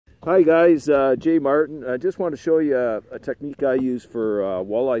Hi guys, Jay Martin. I just want to show you a technique I use for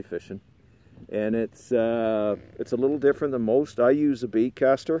walleye fishing, and it's a little different than most. I use a bait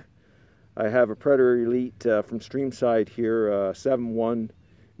caster. I have a Predator Elite from Streamside here, 7'1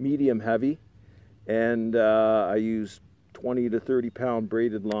 medium heavy, and I use 20 to 30 pound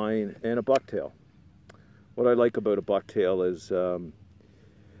braided line and a bucktail. What I like about a bucktail is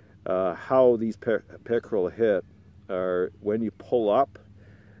how these pickerel hit are when you pull up,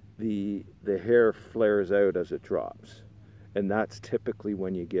 the hair flares out as it drops, and that's typically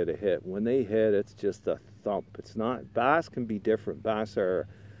when you get a hit. When they hit, it's just a thump. It's not, bass can be different. Bass are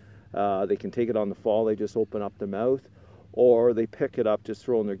they can take it on the fall, they just open up the mouth, or they pick it up just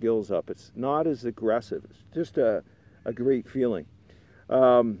throwing their gills up. It's not as aggressive. It's just a great feeling.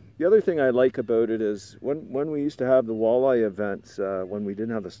 The other thing I like about it is when we used to have the walleye events, when we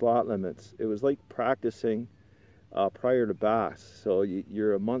didn't have the slot limits, it was like practicing prior to bass. So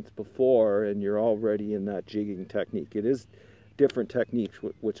you're a month before and you're already in that jigging technique. It is different techniques,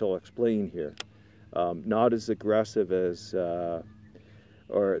 which I'll explain here. Not as aggressive as,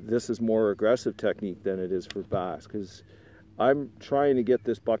 or this is more aggressive technique than it is for bass, because I'm trying to get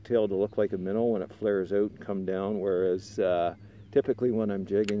this bucktail to look like a minnow when it flares out and come down, whereas typically when I'm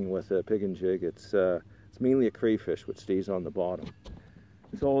jigging with a pig and jig, it's mainly a crayfish which stays on the bottom.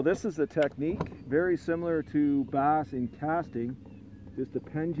 So this is a technique very similar to bass in casting. Just a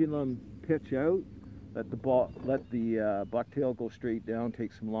pendulum pitch out, let the bucktail go straight down,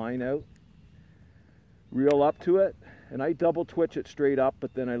 take some line out, reel up to it, and I double twitch it straight up,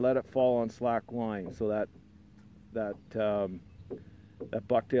 but then I let it fall on slack line so that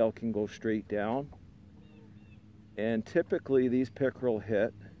bucktail can go straight down. And typically these pickerel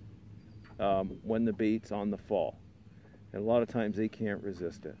hit when the bait's on the fall. And a lot of times they can't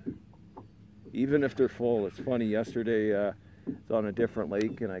resist it, even if they're full. It's funny, yesterday I was on a different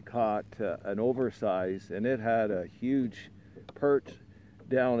lake and I caught an oversized, and it had a huge perch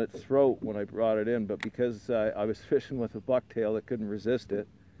down its throat when I brought it in, but because I was fishing with a bucktail, it couldn't resist it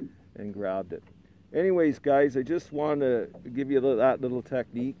and grabbed it. Anyways guys, I just wanted to give you that little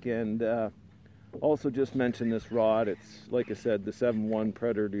technique, and also just mention this rod. It's, like I said, the 7'1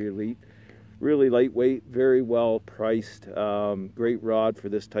 Predator Elite. Really lightweight, very well priced, great rod for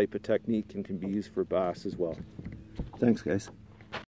this type of technique, and can be used for bass as well. Thanks guys.